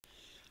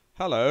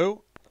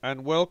Hello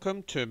and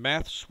welcome to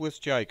Maths with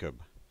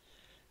Jacob.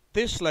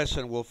 This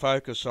lesson will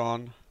focus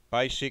on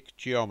basic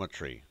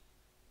geometry.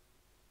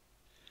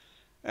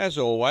 As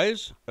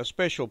always, a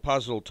special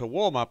puzzle to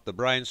warm up the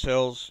brain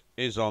cells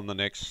is on the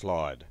next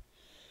slide.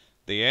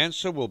 The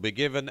answer will be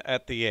given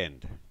at the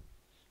end.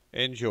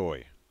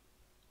 Enjoy.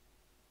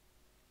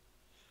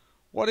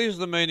 What is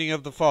the meaning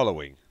of the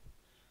following?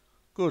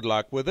 Good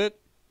luck with it,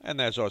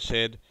 and as I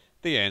said,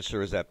 the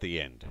answer is at the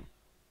end.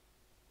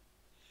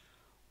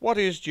 What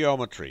is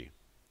geometry?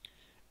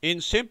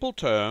 In simple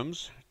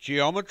terms,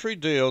 geometry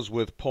deals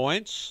with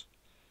points,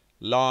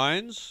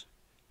 lines,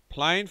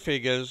 plane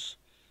figures,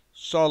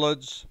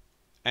 solids,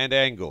 and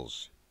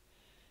angles.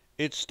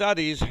 It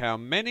studies how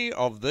many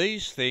of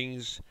these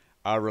things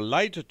are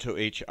related to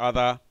each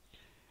other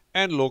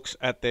and looks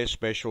at their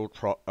special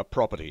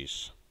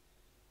properties.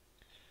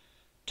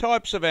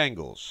 Types of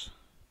angles.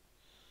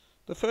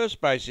 The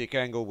first basic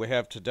angle we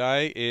have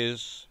today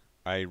is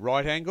a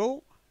right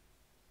angle,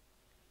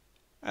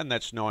 and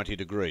that's 90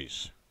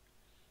 degrees.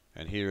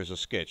 And here is a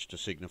sketch to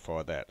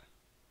signify that.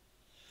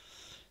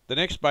 The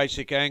next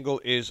basic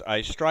angle is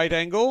a straight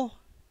angle,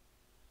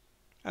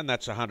 and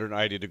that's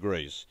 180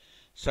 degrees.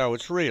 So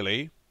it's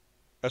really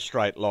a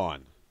straight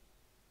line.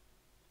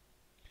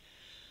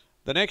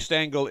 The next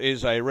angle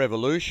is a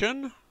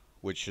revolution,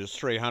 which is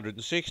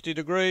 360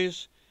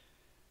 degrees,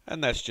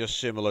 and that's just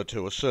similar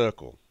to a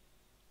circle.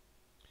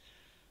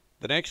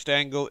 The next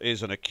angle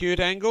is an acute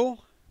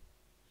angle,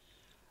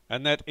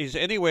 and that is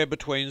anywhere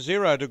between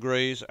 0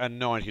 degrees and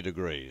 90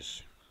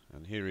 degrees.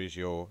 And here is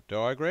your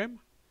diagram.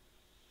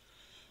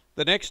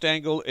 The next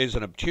angle is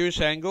an obtuse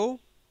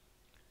angle,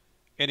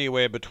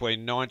 anywhere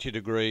between 90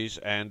 degrees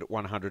and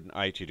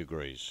 180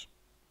 degrees.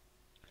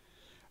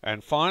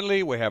 And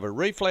finally, we have a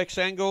reflex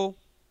angle,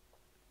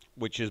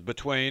 which is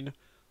between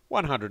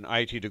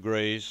 180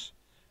 degrees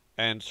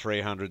and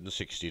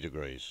 360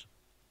 degrees.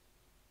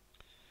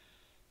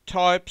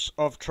 Types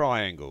of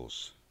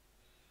triangles.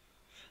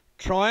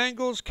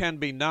 Triangles can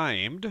be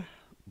named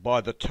by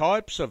the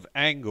types of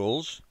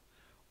angles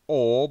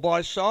or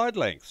by side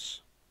lengths.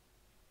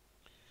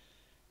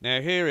 Now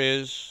here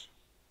is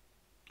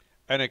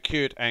an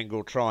acute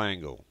angle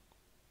triangle.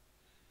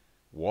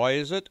 Why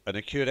is it an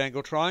acute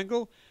angle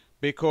triangle?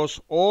 Because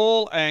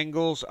all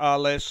angles are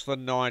less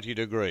than 90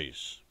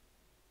 degrees.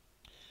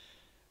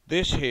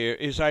 This here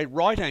is a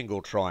right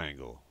angle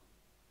triangle.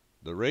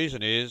 The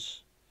reason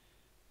is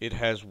it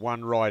has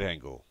one right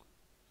angle.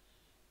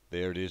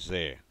 There it is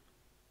there.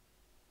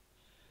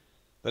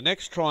 The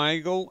next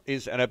triangle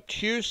is an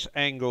obtuse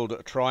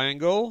angled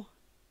triangle.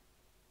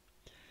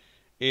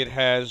 It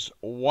has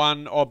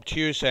one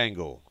obtuse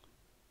angle.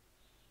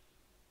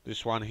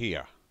 This one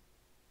here.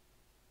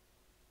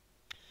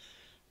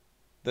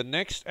 The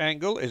next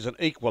angle is an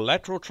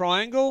equilateral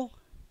triangle.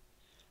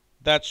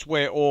 That's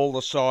where all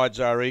the sides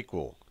are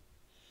equal.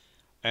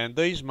 And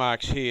these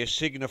marks here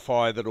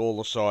signify that all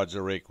the sides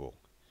are equal.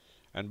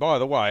 And by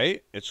the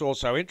way, it's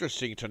also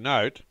interesting to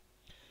note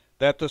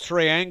that the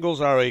three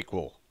angles are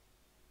equal.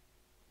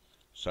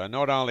 So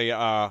not only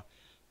are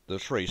the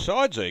three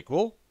sides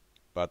equal,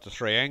 but the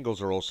three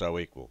angles are also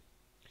equal.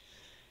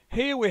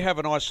 Here we have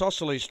an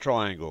isosceles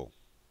triangle.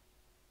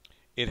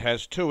 It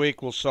has two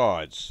equal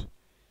sides,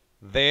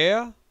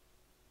 there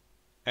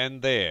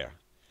and there.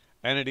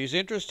 And it is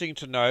interesting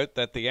to note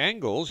that the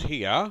angles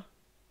here,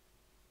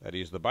 that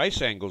is the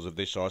base angles of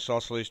this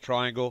isosceles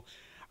triangle,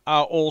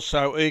 are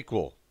also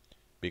equal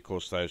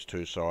because those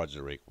two sides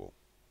are equal.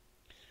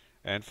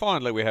 And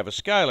finally we have a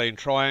scalene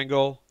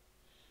triangle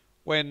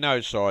when no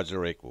sides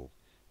are equal.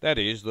 That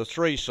is, the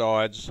three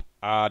sides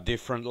are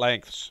different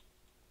lengths.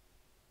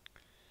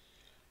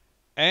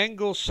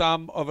 Angle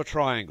sum of a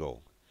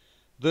triangle.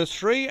 The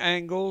three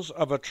angles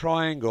of a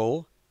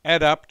triangle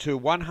add up to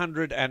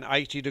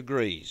 180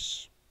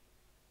 degrees.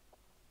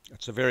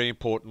 That's a very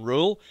important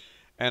rule,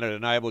 and it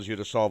enables you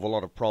to solve a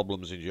lot of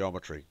problems in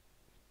geometry.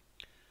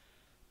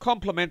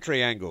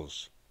 Complementary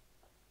angles.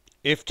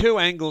 If two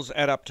angles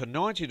add up to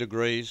 90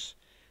 degrees,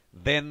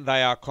 then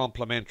they are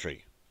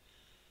complementary.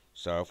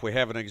 So if we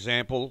have an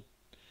example,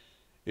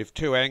 if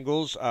two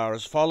angles are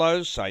as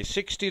follows, say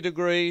 60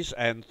 degrees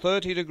and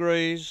 30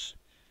 degrees,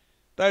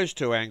 those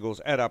two angles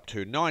add up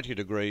to 90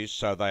 degrees,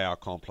 so they are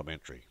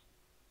complementary.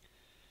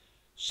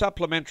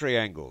 Supplementary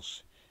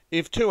angles.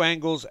 If two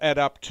angles add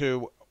up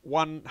to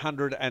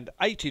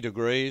 180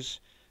 degrees,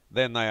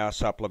 then they are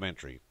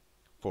supplementary.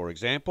 For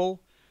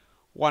example,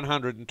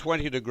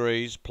 120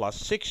 degrees plus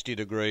 60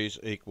 degrees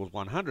equals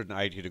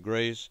 180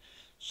 degrees,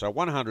 so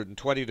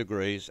 120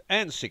 degrees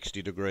and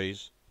 60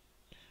 degrees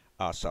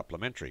are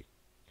supplementary.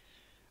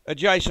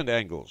 Adjacent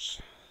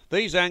angles.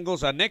 These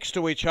angles are next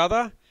to each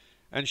other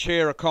and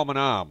share a common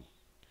arm.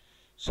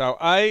 So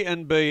A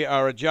and B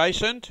are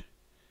adjacent,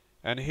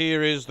 and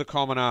here is the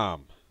common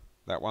arm,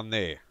 that one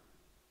there.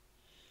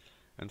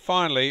 And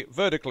finally,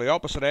 vertically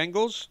opposite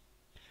angles.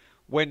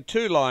 When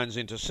two lines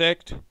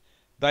intersect,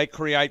 they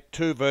create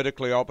two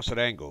vertically opposite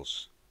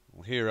angles.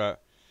 Well, here are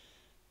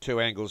two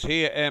angles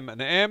here, M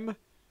and M,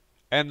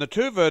 and the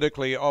two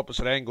vertically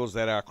opposite angles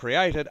that are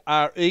created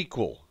are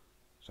equal.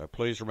 So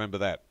please remember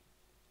that.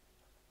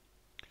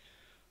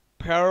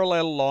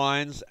 Parallel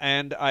lines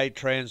and a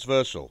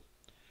transversal.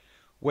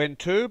 When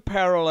two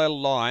parallel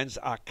lines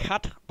are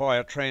cut by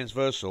a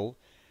transversal,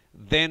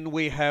 then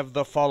we have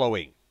the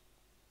following.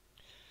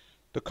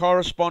 The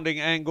corresponding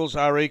angles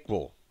are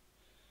equal.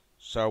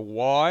 So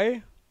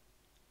Y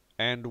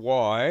and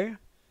Y,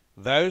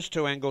 those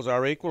two angles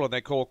are equal and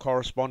they're called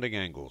corresponding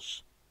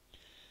angles.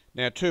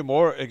 Now two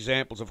more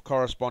examples of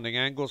corresponding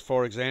angles,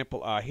 for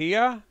example, are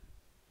here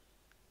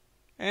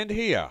and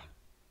here.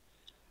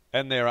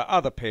 And there are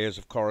other pairs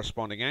of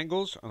corresponding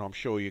angles, and I'm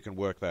sure you can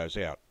work those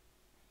out.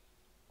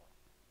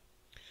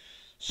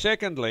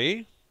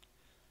 Secondly,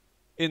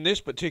 in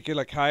this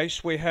particular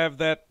case, we have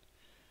that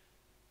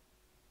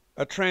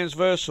a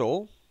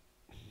transversal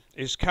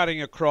is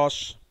cutting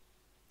across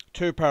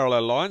two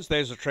parallel lines.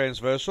 There's a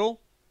transversal.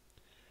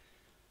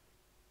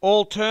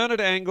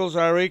 Alternate angles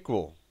are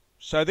equal.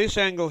 So this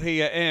angle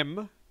here,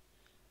 M,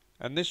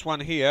 and this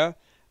one here,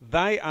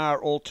 they are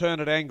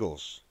alternate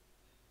angles,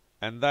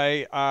 and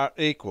they are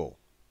equal.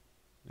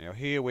 Now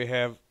here we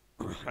have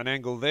an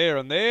angle there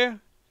and there.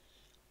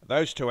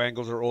 Those two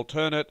angles are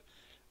alternate.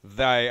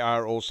 They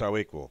are also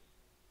equal.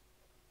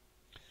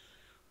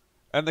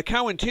 And the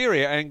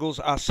co-interior angles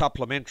are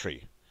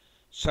supplementary.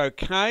 So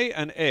K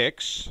and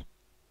X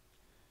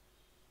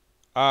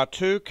are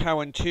two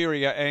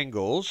co-interior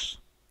angles.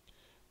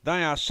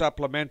 They are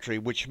supplementary,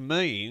 which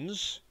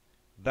means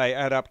they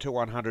add up to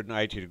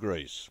 180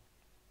 degrees.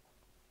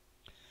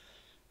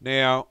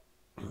 Now,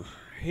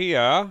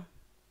 here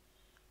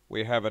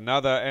we have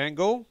another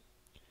angle.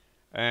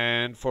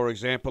 And for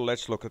example,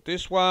 let's look at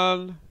this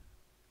one.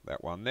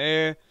 That one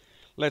there.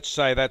 Let's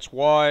say that's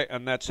Y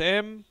and that's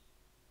M.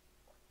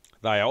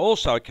 They are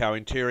also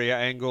co-interior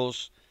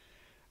angles,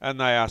 and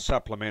they are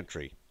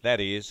supplementary. That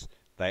is,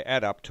 they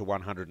add up to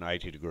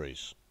 180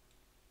 degrees.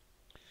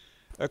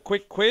 A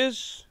quick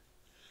quiz.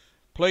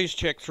 Please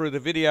check through the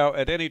video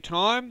at any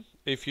time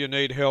if you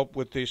need help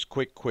with this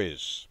quick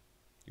quiz.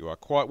 You are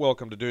quite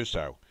welcome to do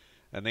so,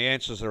 and the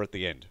answers are at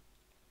the end.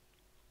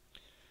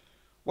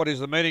 What is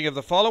the meaning of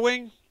the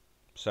following?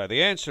 So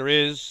the answer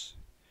is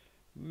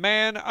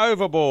man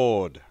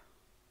overboard.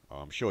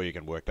 I'm sure you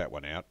can work that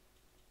one out.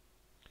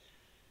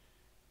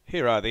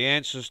 Here are the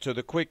answers to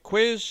the quick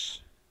quiz,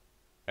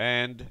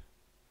 and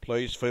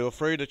please feel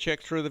free to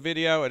check through the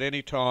video at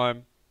any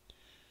time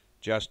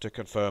just to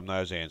confirm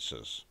those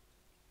answers.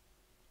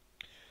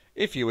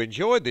 If you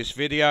enjoyed this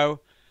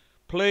video,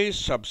 please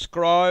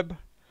subscribe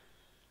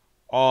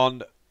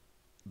on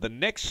the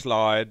next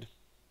slide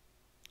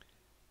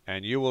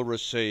and you will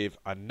receive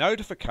a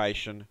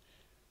notification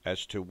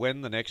as to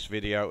when the next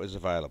video is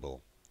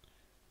available.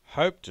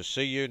 Hope to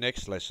see you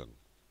next lesson.